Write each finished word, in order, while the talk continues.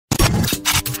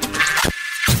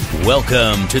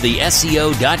Welcome to the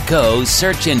SEO.co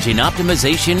Search Engine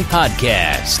Optimization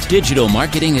Podcast. Digital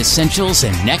marketing essentials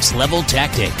and next level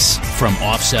tactics. From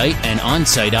offsite and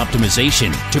on-site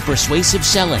optimization to persuasive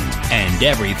selling and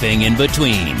everything in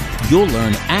between. You'll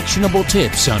learn actionable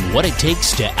tips on what it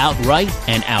takes to outright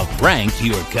and outrank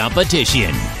your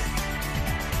competition.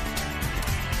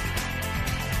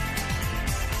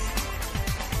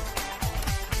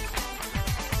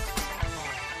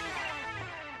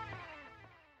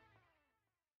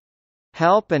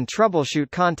 Help and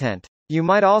troubleshoot content. You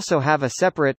might also have a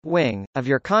separate wing of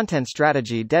your content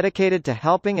strategy dedicated to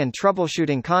helping and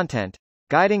troubleshooting content,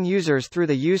 guiding users through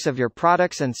the use of your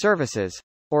products and services,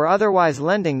 or otherwise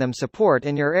lending them support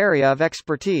in your area of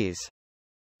expertise.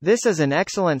 This is an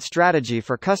excellent strategy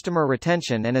for customer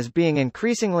retention and is being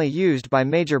increasingly used by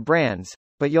major brands,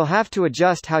 but you'll have to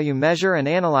adjust how you measure and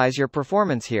analyze your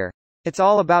performance here. It's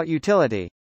all about utility.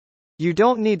 You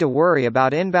don't need to worry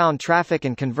about inbound traffic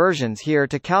and conversions here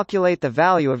to calculate the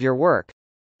value of your work.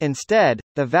 Instead,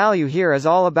 the value here is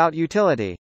all about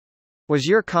utility. Was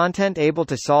your content able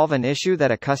to solve an issue that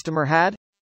a customer had?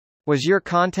 Was your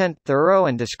content thorough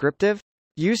and descriptive?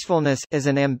 Usefulness is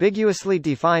an ambiguously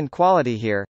defined quality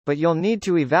here, but you'll need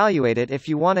to evaluate it if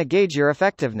you want to gauge your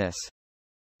effectiveness.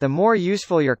 The more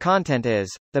useful your content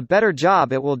is, the better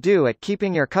job it will do at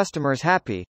keeping your customers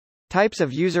happy. Types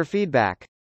of user feedback.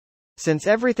 Since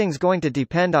everything's going to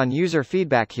depend on user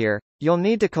feedback here, you'll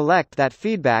need to collect that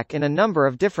feedback in a number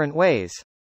of different ways.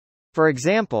 For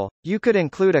example, you could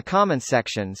include a comments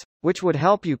sections, which would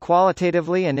help you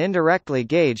qualitatively and indirectly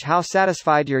gauge how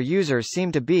satisfied your users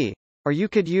seem to be, or you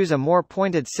could use a more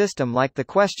pointed system like the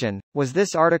question, "Was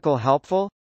this article helpful?"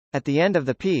 at the end of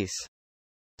the piece.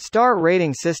 Star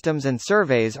rating systems and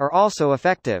surveys are also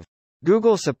effective.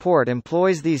 Google Support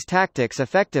employs these tactics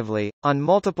effectively, on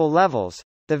multiple levels.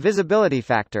 The visibility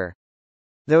factor.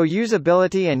 Though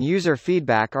usability and user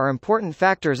feedback are important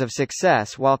factors of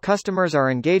success while customers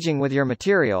are engaging with your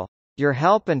material, your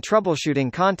help and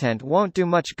troubleshooting content won't do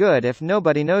much good if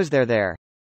nobody knows they're there.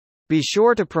 Be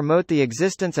sure to promote the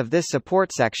existence of this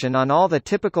support section on all the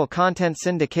typical content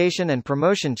syndication and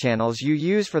promotion channels you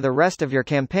use for the rest of your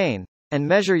campaign, and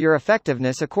measure your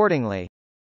effectiveness accordingly.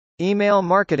 Email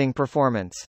marketing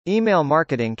performance. Email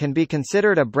marketing can be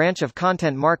considered a branch of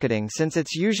content marketing since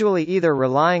it's usually either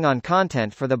relying on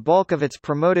content for the bulk of its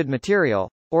promoted material,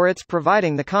 or it's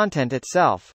providing the content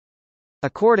itself.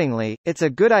 Accordingly, it's a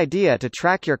good idea to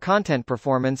track your content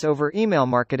performance over email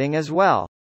marketing as well.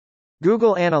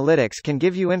 Google Analytics can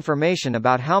give you information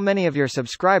about how many of your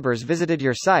subscribers visited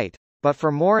your site, but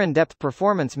for more in-depth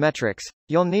performance metrics,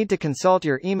 you'll need to consult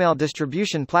your email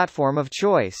distribution platform of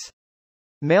choice.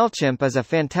 MailChimp is a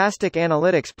fantastic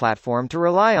analytics platform to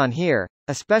rely on here,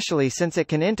 especially since it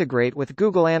can integrate with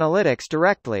Google Analytics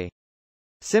directly.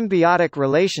 Symbiotic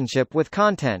relationship with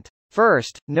content.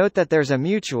 First, note that there's a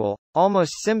mutual,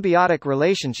 almost symbiotic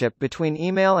relationship between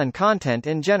email and content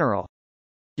in general.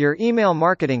 Your email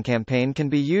marketing campaign can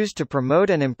be used to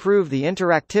promote and improve the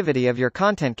interactivity of your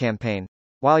content campaign,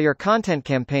 while your content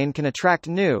campaign can attract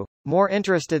new, more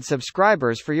interested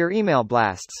subscribers for your email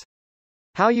blasts.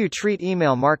 How you treat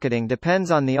email marketing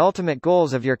depends on the ultimate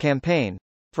goals of your campaign.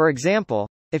 For example,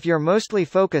 if you're mostly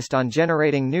focused on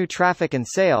generating new traffic and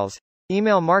sales,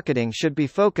 email marketing should be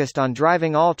focused on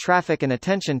driving all traffic and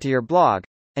attention to your blog,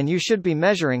 and you should be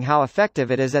measuring how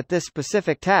effective it is at this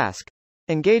specific task.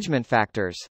 Engagement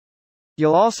factors.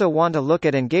 You'll also want to look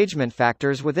at engagement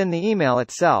factors within the email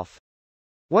itself.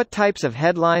 What types of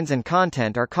headlines and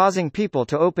content are causing people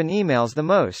to open emails the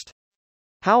most?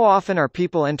 How often are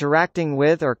people interacting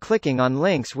with or clicking on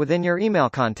links within your email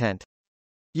content?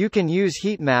 You can use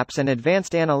heat maps and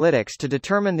advanced analytics to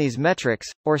determine these metrics,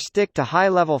 or stick to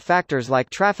high-level factors like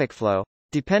traffic flow,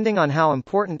 depending on how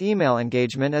important email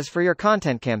engagement is for your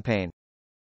content campaign.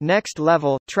 Next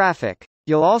level, traffic.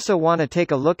 You'll also want to take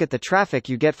a look at the traffic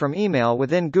you get from email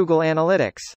within Google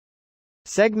Analytics.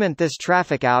 Segment this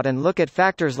traffic out and look at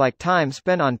factors like time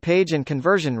spent on page and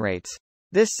conversion rates.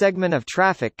 This segment of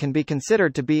traffic can be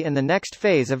considered to be in the next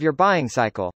phase of your buying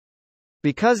cycle.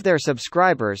 Because they're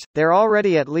subscribers, they're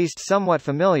already at least somewhat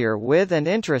familiar with and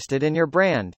interested in your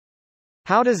brand.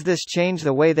 How does this change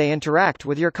the way they interact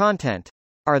with your content?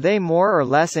 Are they more or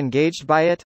less engaged by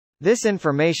it? This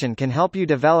information can help you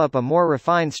develop a more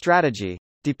refined strategy,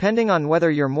 depending on whether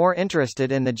you're more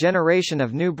interested in the generation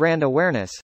of new brand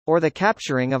awareness, or the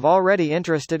capturing of already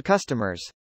interested customers.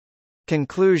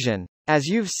 Conclusion. As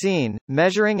you've seen,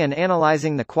 measuring and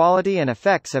analyzing the quality and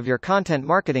effects of your content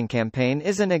marketing campaign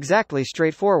isn't exactly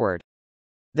straightforward.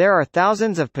 There are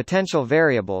thousands of potential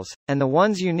variables, and the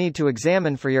ones you need to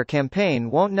examine for your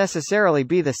campaign won't necessarily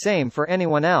be the same for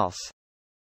anyone else.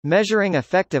 Measuring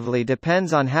effectively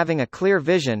depends on having a clear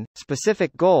vision,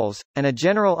 specific goals, and a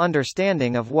general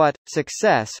understanding of what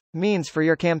success means for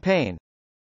your campaign.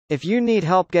 If you need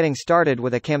help getting started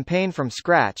with a campaign from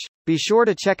scratch, be sure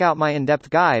to check out my in-depth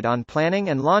guide on planning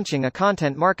and launching a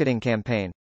content marketing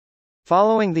campaign.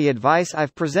 Following the advice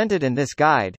I've presented in this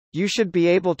guide, you should be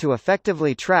able to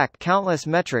effectively track countless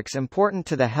metrics important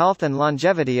to the health and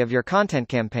longevity of your content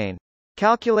campaign,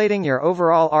 calculating your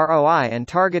overall ROI and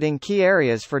targeting key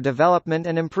areas for development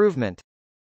and improvement.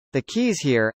 The keys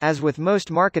here, as with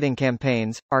most marketing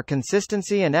campaigns, are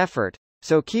consistency and effort,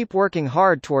 so keep working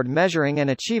hard toward measuring and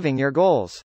achieving your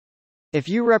goals. If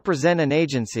you represent an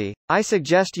agency, I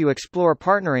suggest you explore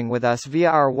partnering with us via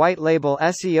our white label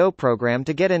SEO program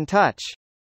to get in touch.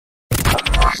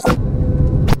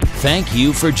 Thank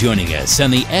you for joining us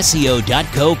on the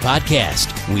SEO.co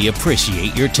podcast. We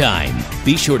appreciate your time.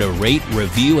 Be sure to rate,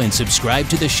 review, and subscribe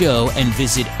to the show, and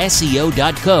visit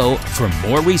SEO.co for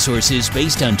more resources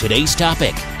based on today's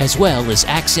topic, as well as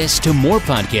access to more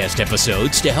podcast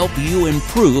episodes to help you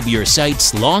improve your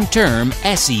site's long-term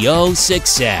SEO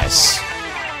success.